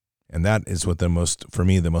 And that is what the most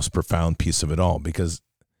profound piece of it all, because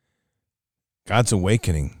God's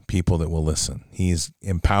awakening people that will listen. He's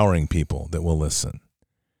empowering people that will listen.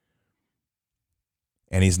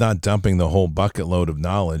 And he's not dumping the whole bucket load of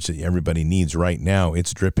knowledge that everybody needs right now.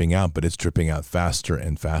 It's dripping out, but it's dripping out faster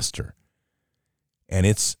and faster. And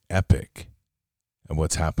it's epic of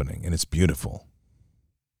what's happening, and it's beautiful.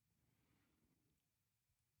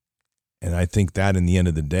 And I think that in the end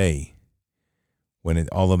of the day, when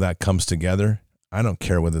all of that comes together, I don't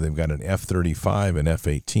care whether they've got an F-35, an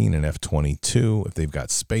F-18, an F-22, if they've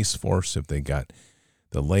got Space Force, if they got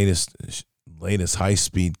the latest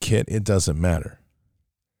high-speed kit, it doesn't matter.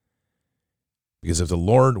 Because if the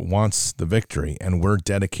Lord wants the victory and we're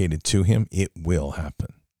dedicated to him, it will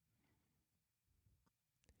happen.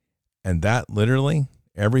 And that literally,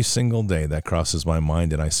 every single day, that crosses my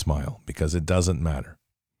mind and I smile because it doesn't matter.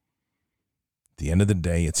 At the end of the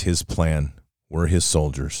day, it's his plan. We're his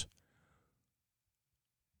soldiers.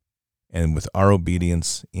 And with our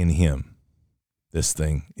obedience in him, this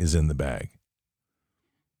thing is in the bag.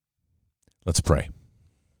 Let's pray.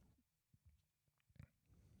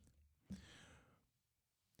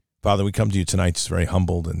 Father, we come to you tonight just very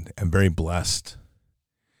humbled and very blessed,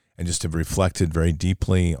 and just have reflected very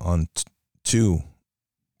deeply on two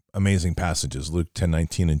amazing passages, Luke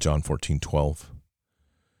 10:19 and John 14:12.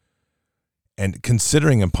 And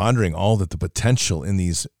considering and pondering all that the potential in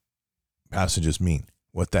these passages mean,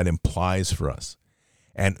 what that implies for us.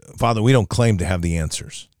 And Father, we don't claim to have the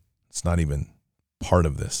answers. It's not even part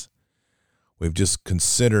of this. We've just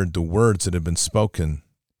considered the words that have been spoken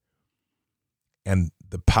and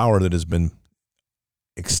the power that has been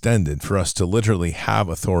extended for us to literally have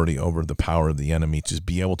authority over the power of the enemy, to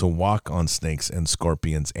be able to walk on snakes and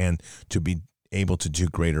scorpions and to be able to do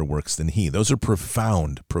greater works than he. Those are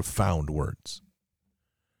profound, profound words.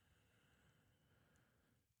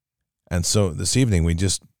 And so this evening, we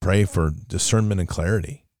just pray for discernment and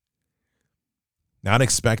clarity, not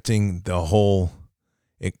expecting the whole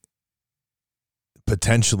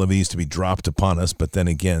potential of these to be dropped upon us, but then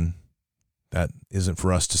again, that isn't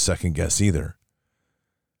for us to second guess either.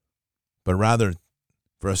 But rather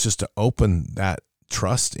for us just to open that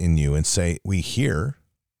trust in you and say, we hear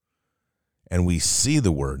and we see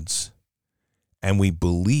the words and we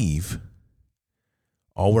believe.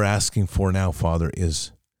 All we're asking for now, Father,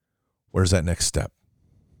 is where's that next step?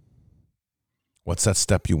 What's that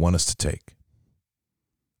step you want us to take?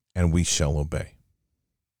 And we shall obey.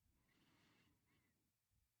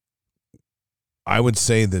 I would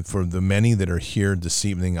say that for the many that are here this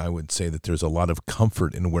evening, I would say that there's a lot of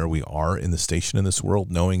comfort in where we are in the station in this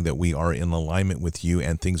world, knowing that we are in alignment with you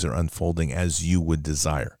and things are unfolding as you would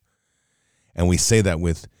desire. And we say that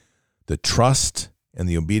with the trust and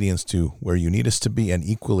the obedience to where you need us to be, and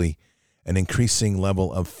equally an increasing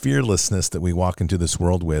level of fearlessness that we walk into this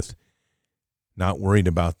world with, not worried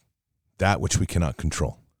about that which we cannot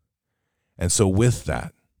control. And so with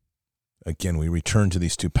that, again, we return to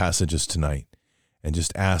these two passages tonight and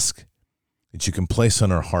just ask that you can place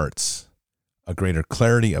on our hearts a greater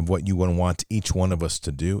clarity of what you want each one of us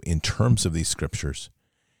to do in terms of these scriptures,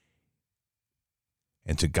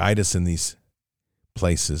 and to guide us in these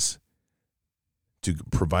places, to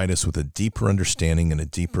provide us with a deeper understanding and a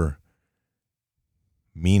deeper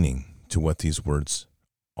meaning to what these words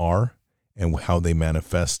are and how they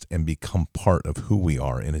manifest and become part of who we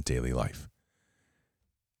are in a daily life.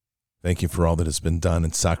 Thank you for all that has been done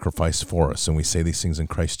and sacrificed for us. And we say these things in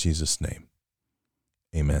Christ Jesus' name.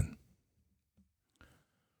 Amen.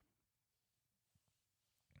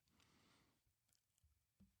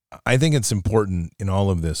 I think it's important in all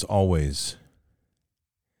of this always,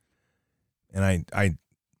 and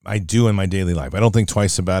I do in my daily life. I don't think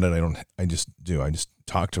twice about it. I just do. I just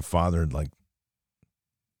talk to Father like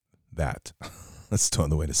that. That's the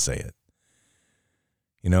other way to say it.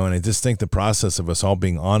 You know, and I just think the process of us all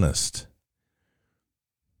being honest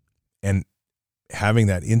and having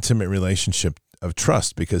that intimate relationship of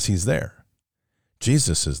trust, because he's there.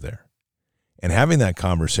 Jesus is there. And having that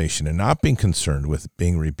conversation and not being concerned with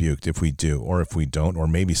being rebuked if we do or if we don't, or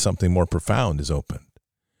maybe something more profound is opened.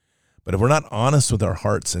 But if we're not honest with our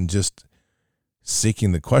hearts and just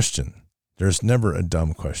seeking the question, there's never a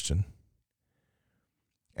dumb question.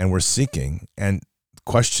 And we're seeking and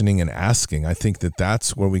questioning and asking, I think that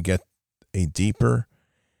that's where we get a deeper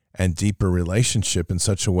and deeper relationship in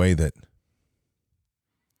such a way that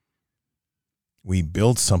we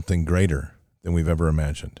build something greater than we've ever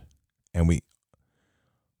imagined. And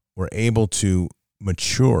we're able to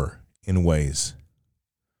mature in ways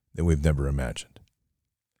that we've never imagined.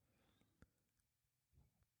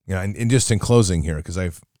 You know, and just in closing here, because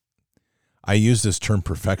I use this term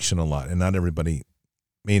perfection a lot, and not everybody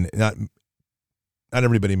may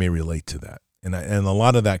relate to that. And a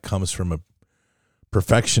lot of that comes from a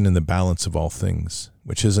perfection in the balance of all things,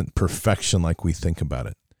 which isn't perfection like we think about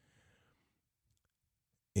it.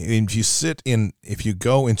 If you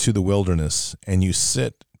go into the wilderness and you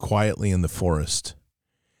sit quietly in the forest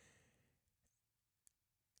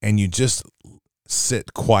and you just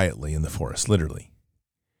sit quietly in the forest, literally,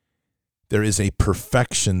 there is a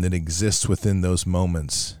perfection that exists within those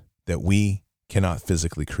moments that we cannot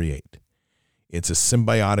physically create. It's a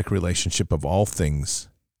symbiotic relationship of all things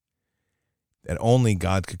that only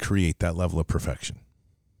God could create that level of perfection.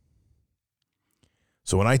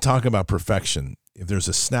 So when I talk about perfection, if there's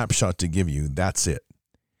a snapshot to give you, that's it.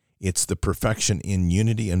 It's the perfection in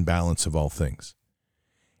unity and balance of all things.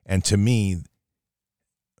 And to me,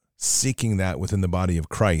 seeking that within the body of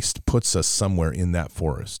Christ puts us somewhere in that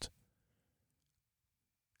forest.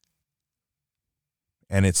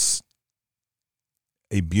 And it's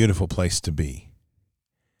a beautiful place to be.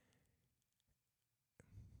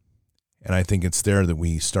 And I think it's there that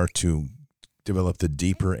we start to develop the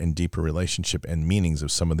deeper and deeper relationship and meanings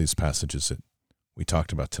of some of these passages that we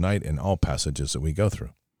talked about tonight and all passages that we go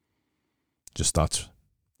through. Just thoughts,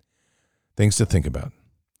 things to think about.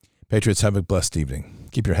 Patriots, have a blessed evening.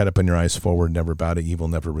 Keep your head up and your eyes forward, never bow to evil,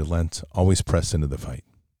 never relent, always press into the fight.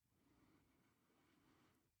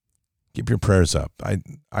 Keep your prayers up.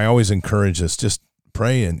 I always encourage us, just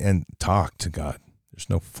pray and talk to God. There's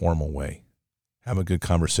no formal way. Have a good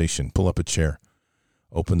conversation. Pull up a chair.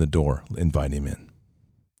 Open the door. Invite him in.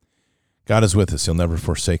 God is with us. He'll never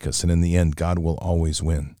forsake us. And in the end, God will always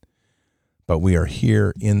win. But we are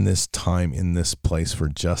here in this time, in this place, for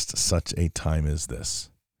just such a time as this.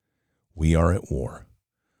 We are at war.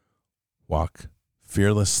 Walk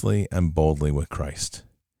fearlessly and boldly with Christ.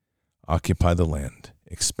 Occupy the land.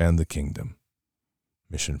 Expand the kingdom.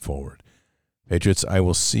 Mission forward. Patriots, I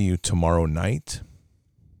will see you tomorrow night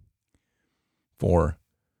for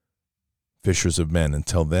Fishers of Men.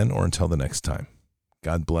 Until then, or until the next time,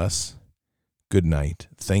 God bless. Good night.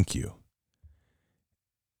 Thank you.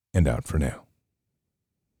 And out for now.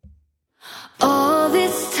 All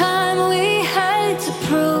this time we had to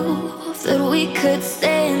prove that we could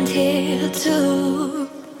stand here too.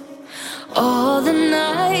 All the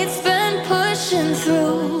nights spent pushing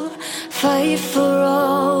through, fight for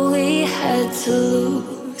all we had to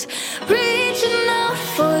lose. Reaching out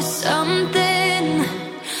for something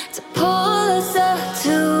to pull us up to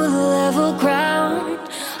level ground.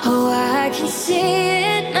 Oh, I can see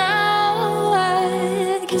it now,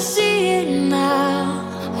 I can see it now.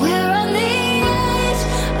 We're on the edge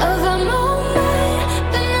of a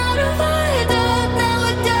moment, been out of our depth, now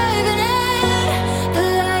we're diving in. The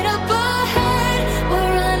light up ahead,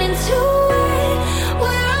 we're running to it.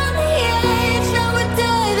 We're on the edge, now we're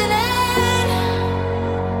diving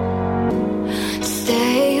in.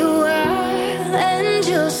 Stay a while and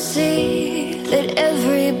you'll see that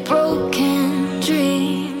every broken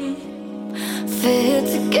dream fit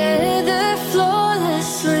together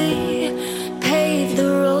flawlessly, pave the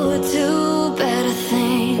road to better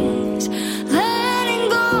things. Letting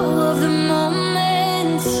go of the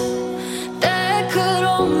moments that could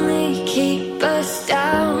only keep us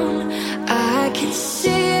down. I can see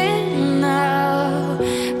it now.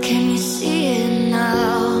 Can you see it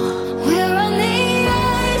now? We're on the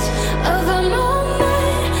edge of a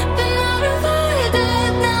moment, been out of our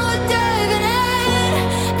depth, now we're diving in.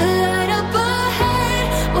 The light up ahead,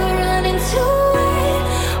 we're running to it.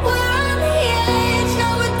 We're on the edge,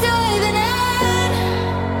 now we're diving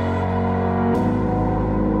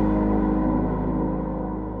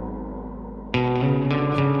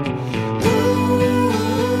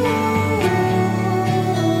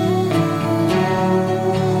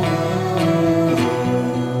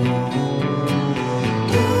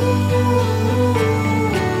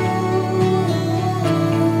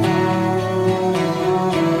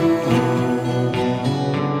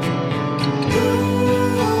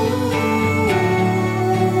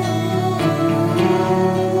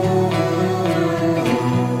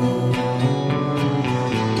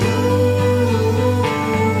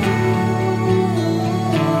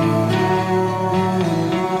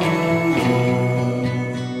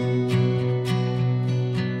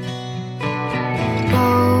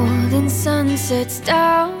golden sun sets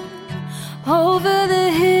down over the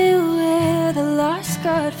hill where the lost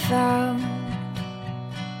got found.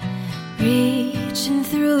 Reaching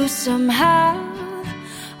through somehow.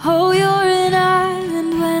 Oh, you're an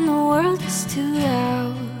island when the world is too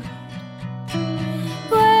loud.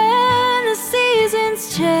 When the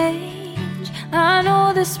seasons change, I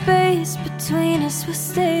know the space between us will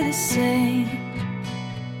stay the same.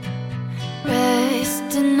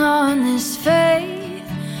 Resting on this faith,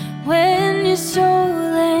 when your soul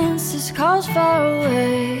answers calls far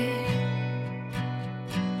away.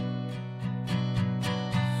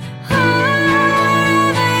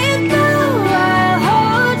 Wherever you go, I'll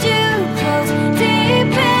hold you close,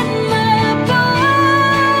 deep in my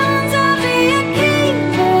bones. I'll be a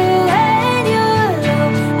keeper when you're low,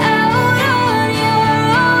 out on your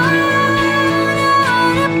own. I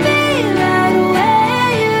wanna be right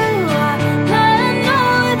where you are, my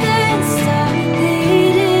northern star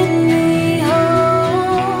leading me home.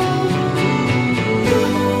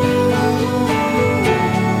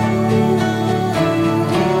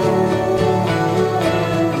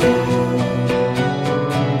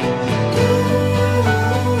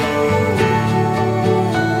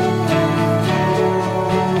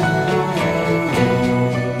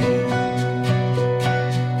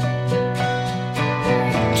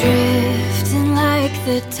 Drifting like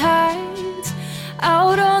the tides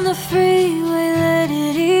out on the freeway, let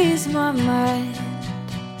it ease my mind.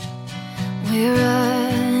 We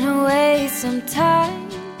run away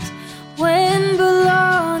sometimes when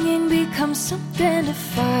belonging becomes something to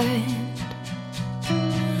find.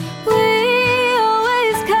 We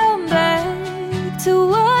always come back to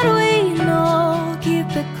what we know.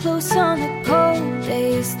 Keep it close on the cold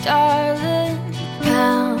days, darling.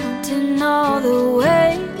 Counting all the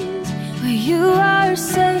ways where you are a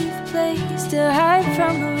safe place to hide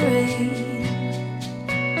from the rain.